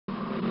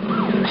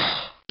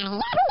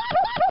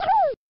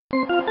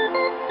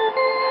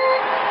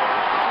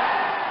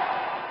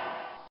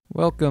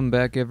Welcome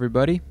back,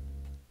 everybody,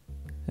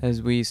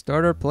 as we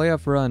start our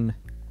playoff run.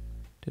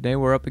 Today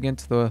we're up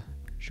against the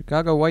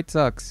Chicago White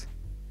Sox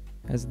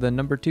as the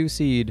number 2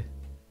 seed.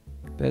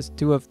 Best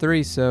 2 of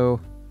 3,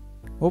 so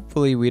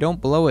hopefully we don't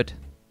blow it.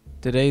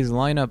 Today's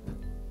lineup: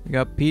 we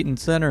got Pete in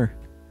center,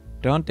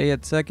 Dante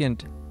at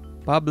second,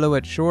 Pablo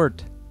at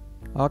short,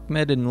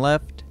 Ahmed in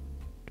left,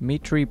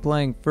 Dimitri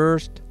playing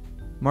first,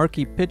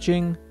 Marky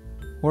pitching,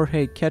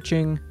 Jorge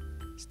catching,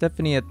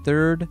 Stephanie at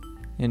third,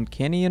 and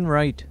Kenny in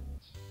right.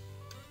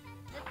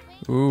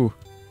 Ooh,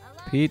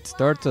 Pete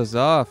starts us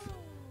off.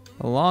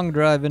 A long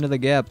drive into the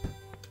gap.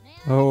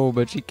 Oh,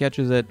 but she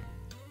catches it.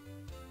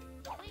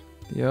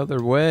 The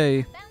other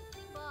way.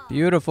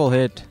 Beautiful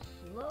hit.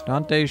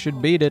 Dante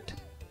should beat it.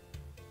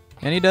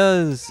 And he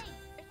does.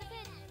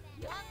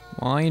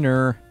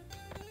 Weiner.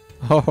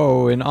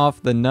 Oh, and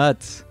off the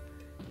nuts.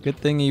 Good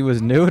thing he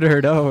was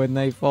neutered. Oh, and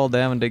they fall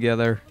down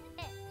together.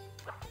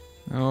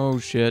 Oh,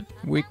 shit.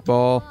 Weak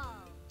ball.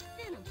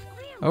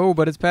 Oh,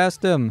 but it's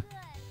past him.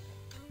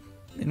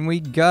 And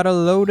we got a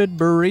loaded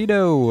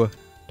burrito.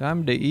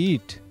 Time to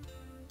eat.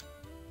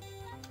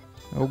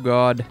 Oh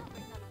god.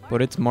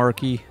 But it's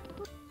Marky.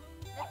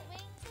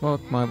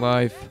 Fuck my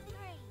life.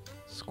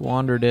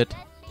 Squandered it.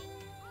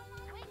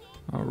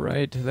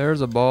 Alright,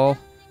 there's a ball.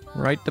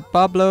 Right to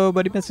Pablo,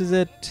 but he misses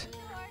it.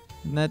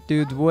 And that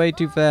dude's way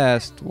too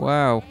fast.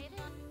 Wow.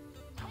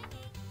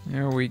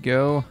 There we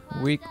go.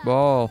 Weak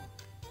ball.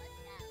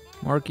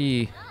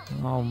 Marky.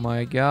 Oh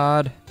my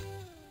god.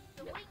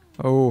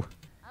 Oh.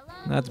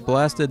 That's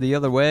blasted the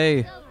other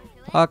way.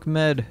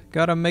 Ahmed,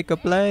 gotta make a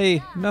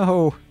play.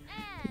 No,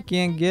 he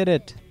can't get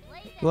it.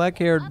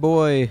 Black-haired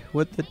boy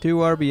with the 2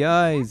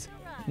 RBIs.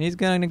 And he's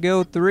gonna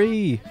go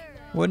 3.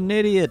 What an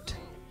idiot.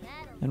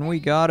 And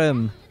we got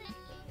him.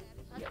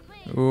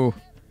 Ooh,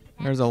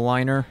 there's a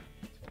liner.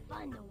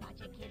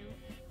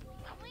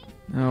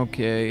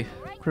 Okay,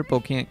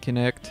 Cripple can't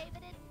connect.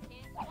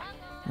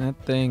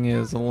 That thing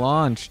is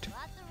launched.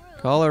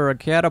 Call her a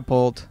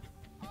catapult.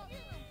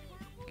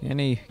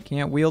 Kenny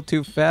can't wheel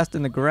too fast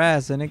in the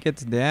grass and it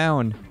gets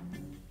down.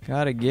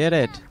 Gotta get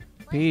it.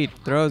 Pete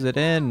throws it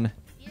in.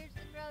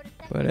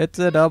 But it's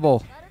a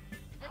double.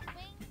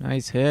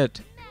 Nice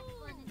hit.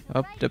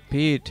 Up to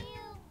Pete.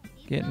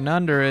 Getting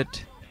under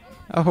it.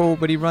 Oh,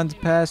 but he runs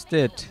past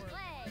it.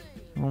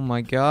 Oh my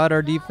god,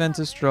 our defense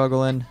is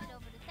struggling.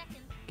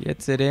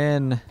 Gets it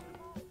in.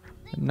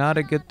 Not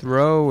a good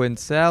throw, and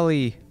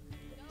Sally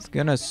is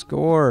gonna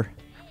score.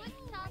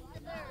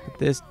 But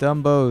this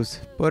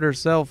Dumbo's put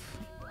herself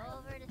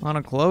on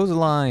a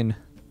clothesline.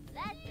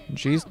 And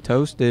she's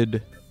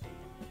toasted.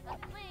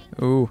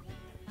 Ooh,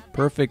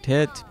 perfect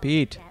hit.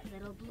 Pete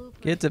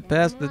gets it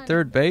past the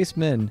third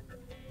baseman.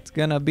 It's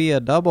gonna be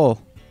a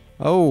double.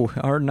 Oh,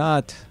 or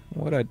not.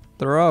 What a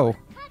throw.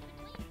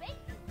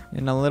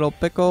 In a little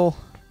pickle.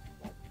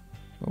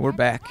 But we're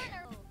back.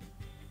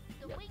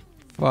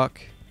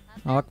 Fuck.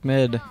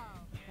 Ahmed.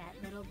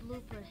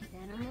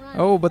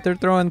 Oh, but they're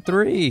throwing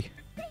 3.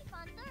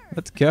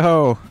 Let's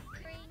go.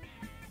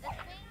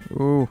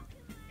 Ooh.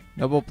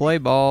 Double play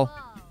ball,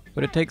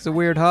 but it takes a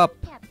weird hop.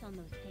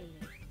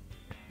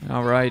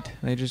 Alright,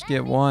 they just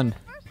get 1.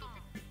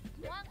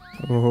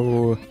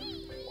 Ooh,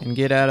 and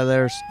get out of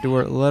there,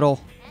 Stuart Little.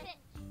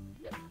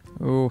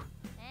 Ooh,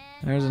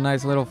 there's a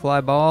nice little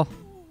fly ball.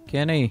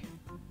 Kenny,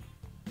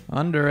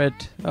 under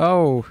it.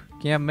 Oh,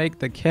 can't make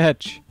the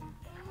catch,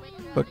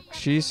 but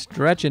she's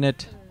stretching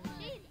it.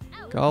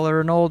 Call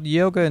her an old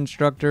yoga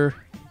instructor,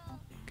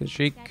 because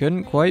she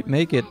couldn't quite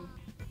make it.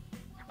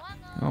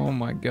 Oh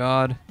my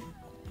god.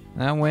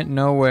 That went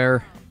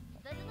nowhere.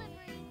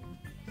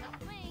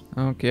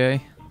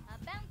 Okay.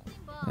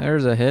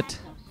 There's a hit.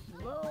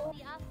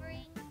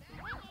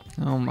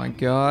 Oh my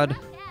god.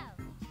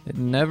 It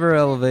never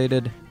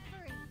elevated.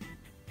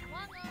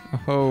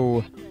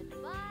 Oh.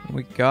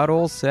 We got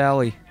old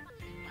Sally.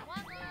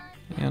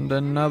 And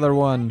another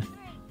one.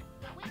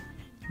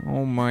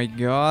 Oh my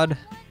god.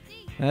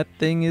 That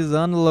thing is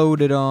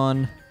unloaded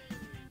on.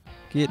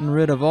 Getting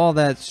rid of all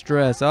that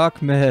stress.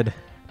 Ahmed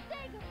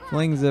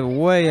flings it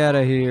way out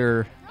of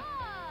here.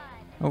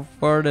 How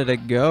far did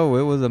it go?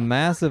 It was a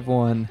massive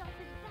one.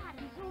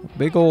 A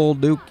big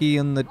old dookie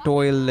in the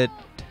toilet.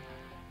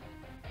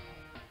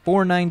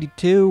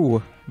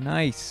 492.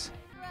 Nice.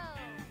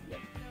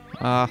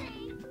 Ah,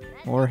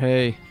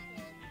 Jorge.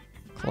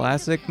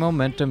 Classic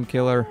momentum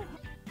killer.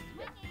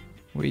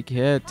 Weak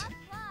hit.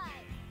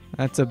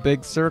 That's a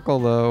big circle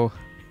though.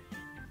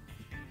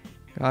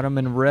 Got him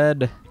in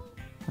red.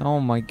 Oh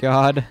my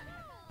god.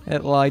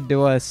 It lied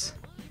to us.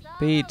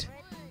 Pete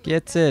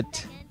gets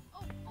it.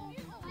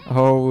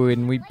 Oh,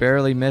 and we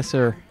barely miss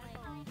her.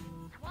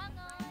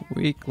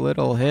 Weak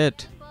little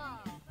hit.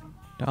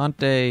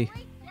 Dante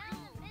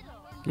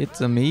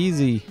gets him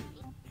easy.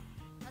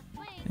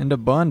 And a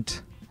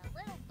bunt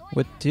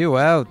with 2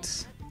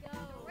 outs.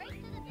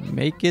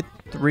 Make it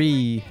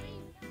 3.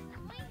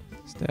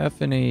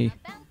 Stephanie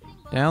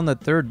down the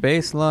third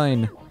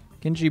baseline.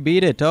 Can she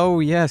beat it? Oh,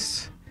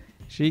 yes,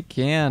 she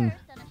can.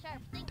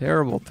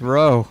 Terrible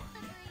throw.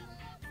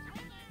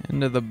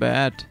 Into the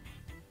bat.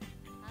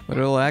 but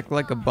it'll act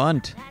like a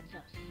bunt.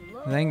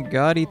 Thank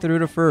God he threw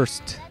to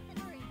first.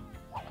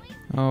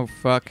 Oh,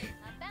 fuck.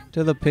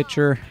 To the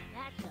pitcher.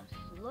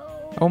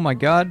 Oh my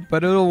God,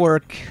 but it'll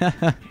work.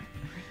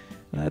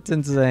 That's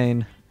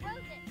insane.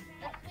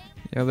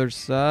 The other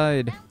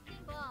side.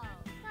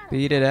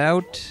 Beat it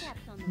out.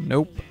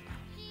 Nope.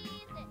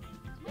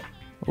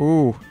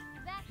 Ooh.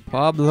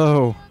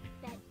 Pablo.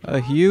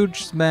 A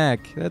huge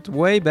smack. That's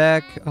way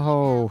back.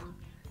 Oh.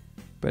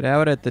 But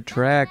out at the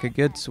track. A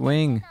good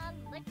swing.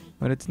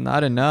 But it's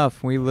not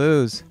enough. We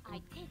lose.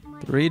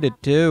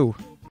 3-2.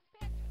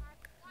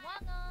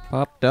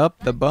 Popped up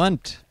the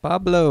bunt.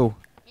 Pablo.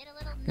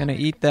 Gonna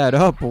eat that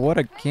up. What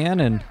a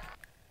cannon.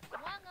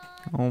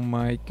 Oh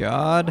my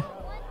God.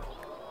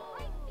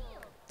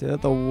 To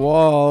the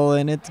wall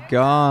and it's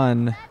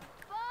gone.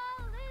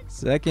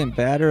 Second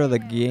batter of the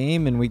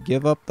game and we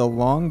give up the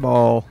long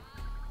ball.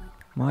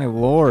 My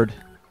Lord.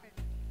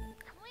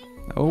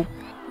 Oh,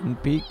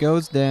 and Pete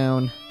goes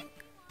down.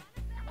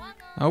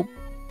 Oh.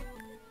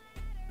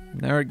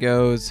 There it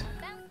goes.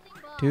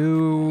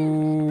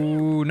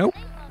 Nope.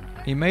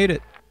 He made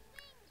it.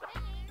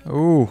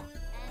 Ooh.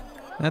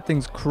 That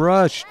thing's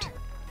crushed.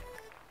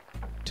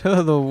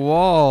 To the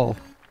wall.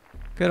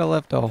 Could have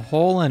left a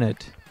hole in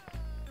it.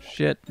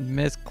 Shit,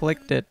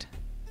 misclicked it.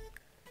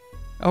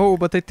 Oh,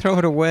 but they throw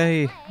it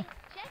away.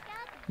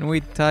 And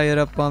we tie it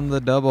up on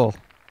the double.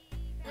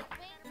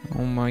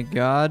 Oh my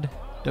God.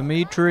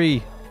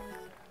 Dimitri.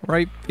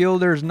 Right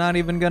fielder's not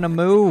even gonna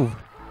move.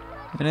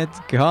 And it's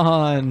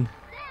gone.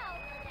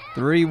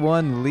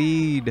 3-1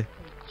 lead.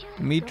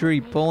 Dimitri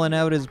pulling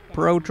out his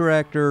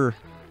protractor.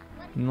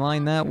 And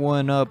line that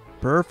one up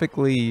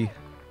perfectly.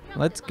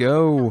 Let's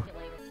go.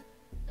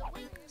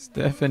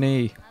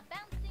 Stephanie.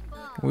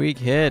 Weak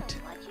hit.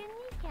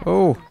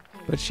 Oh,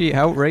 but she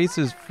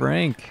outraces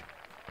Frank.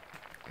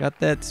 Got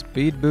that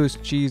speed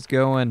boost cheese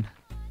going.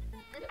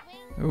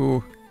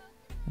 Ooh,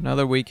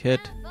 another weak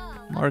hit.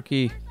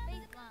 Markey.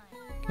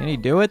 Can he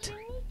do it?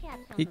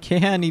 He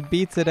can. He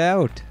beats it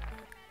out.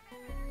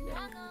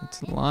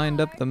 It's lined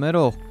up the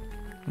middle.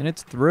 And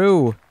it's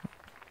through.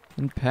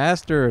 And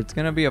past her. It's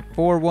going to be a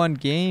 4-1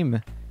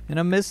 game. And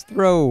a missed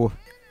throw.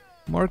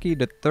 Markey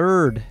to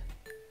third.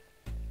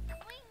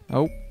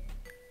 Oh,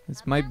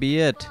 this might be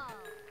it.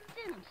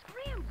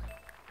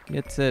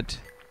 Gets it.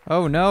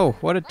 Oh no,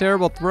 what a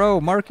terrible throw.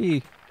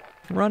 Markey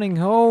running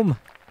home.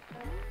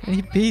 And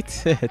he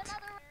beats it.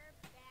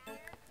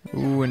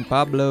 Ooh, and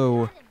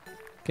Pablo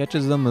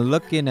catches them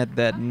looking at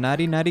that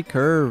naughty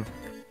curve.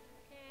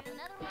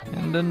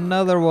 And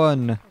another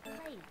one.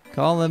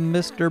 Call him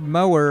Mr.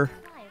 Mower.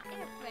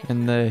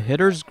 And the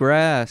hitter's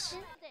grass.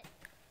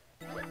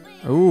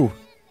 Ooh.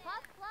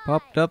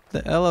 Popped up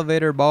the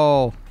elevator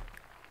ball.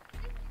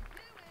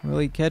 Will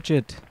he catch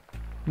it?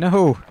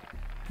 No,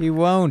 he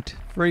won't.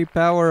 Free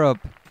power up.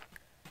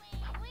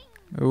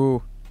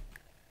 Ooh.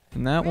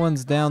 And that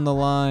one's down the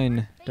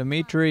line.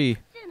 Dimitri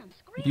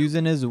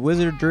using his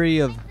wizardry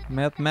of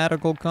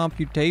mathematical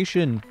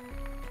computation.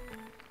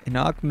 And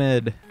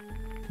Ahmed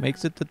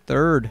makes it to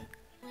third.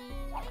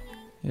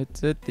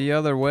 It's it the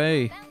other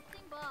way.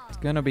 It's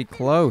gonna be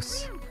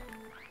close.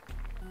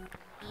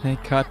 They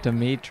caught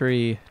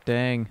Dimitri.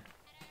 Dang.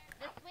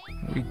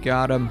 We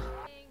got him.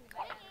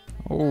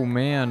 Oh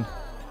man.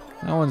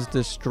 That one's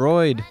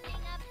destroyed.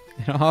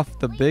 And off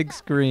the big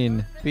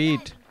screen.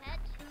 Pete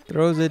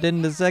throws it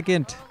into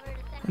second.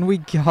 And we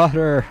got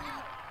her.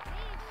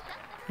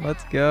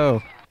 Let's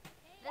go.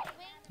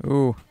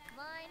 Ooh.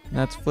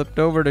 That's flipped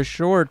over to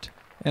short.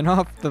 And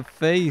off the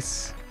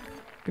face.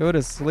 Go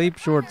to sleep,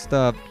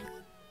 shortstop.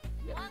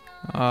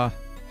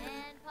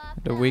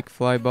 The weak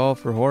fly ball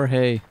for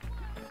Jorge.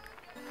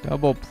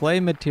 Double play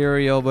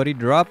material, but he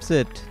drops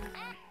it.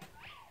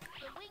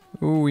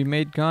 Ooh, he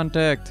made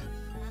contact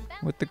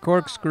with the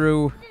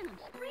corkscrew.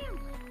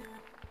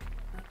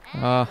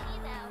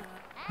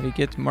 He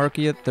gets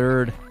Markey at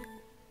third.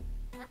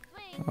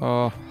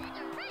 Oh,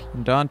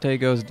 and Dante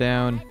goes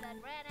down.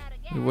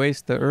 He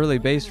wastes the early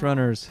base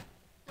runners.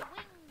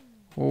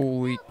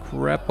 Holy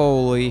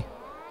crap-oly.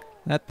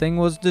 That thing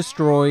was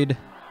destroyed.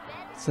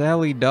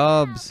 Sally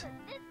Dobbs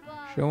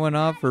showing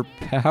off her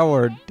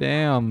power.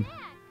 Damn.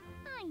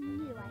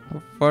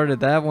 How far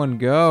did that one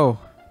go?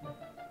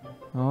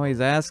 I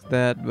always ask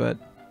that, but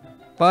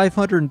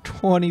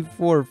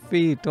 524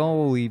 feet.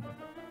 Holy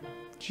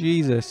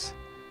Jesus.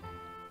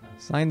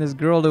 Sign this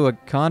girl to a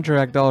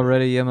contract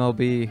already,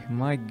 MLB.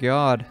 My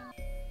God.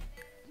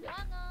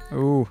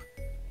 Ooh.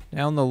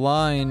 Down the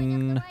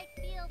line.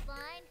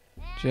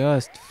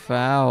 Just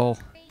foul.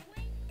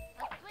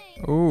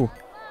 Ooh.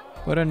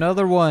 But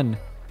another one.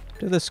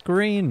 To the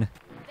screen.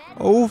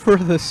 Over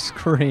the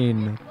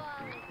screen.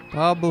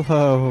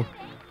 Pablo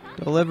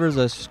delivers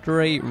a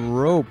straight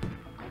rope.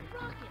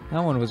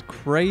 That one was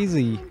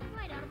crazy.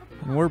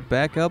 And we're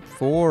back up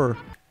 4.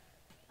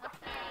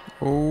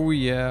 Oh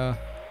yeah.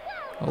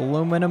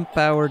 Aluminum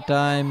power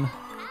time.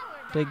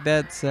 Take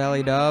that,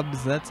 Sally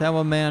Dobbs. That's how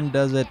a man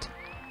does it.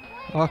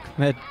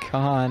 Ahmed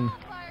Khan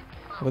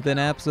with an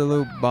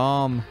absolute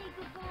bomb.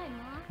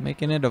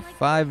 Making it a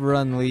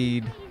 5-run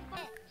lead.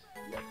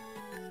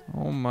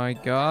 Oh my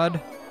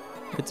god.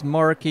 It's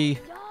Marky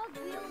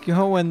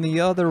going the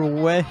other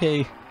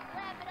way.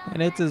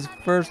 And it's his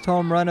first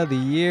home run of the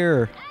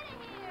year.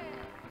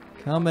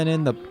 Coming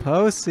in the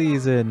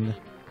postseason.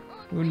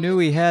 Who knew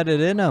he had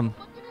it in him?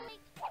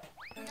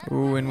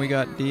 Ooh, and we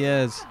got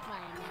Diaz.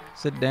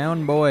 Sit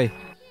down, boy.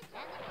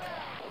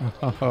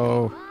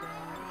 Oh,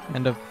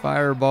 and a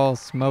fireball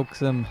smokes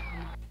him.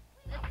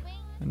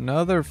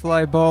 Another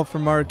fly ball for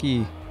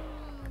Marky.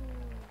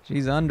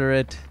 She's under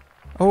it.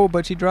 Oh,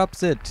 but she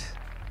drops it.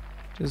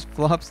 Just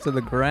flops to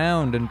the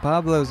ground, and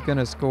Pablo's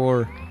gonna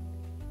score.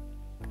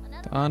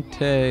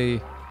 Dante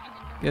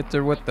gets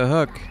her with the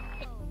hook.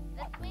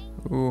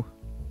 Ooh.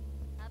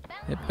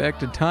 Hit back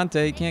to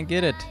Dante, he can't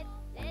get it.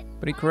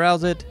 But he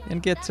corrals it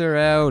and gets her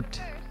out.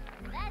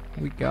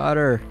 We got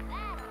her.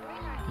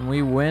 And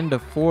we win to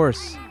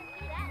force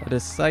a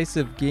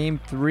decisive Game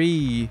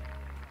 3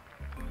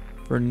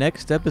 for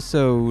next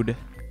episode.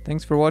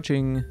 Thanks for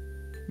watching.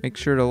 Make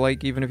sure to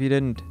like even if you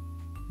didn't.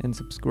 And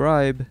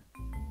subscribe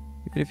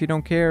even if you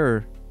don't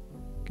care.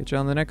 Catch you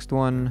on the next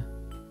one.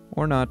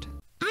 Or not.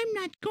 I'm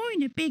not going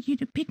to beg you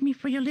to pick me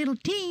for your little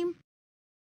team.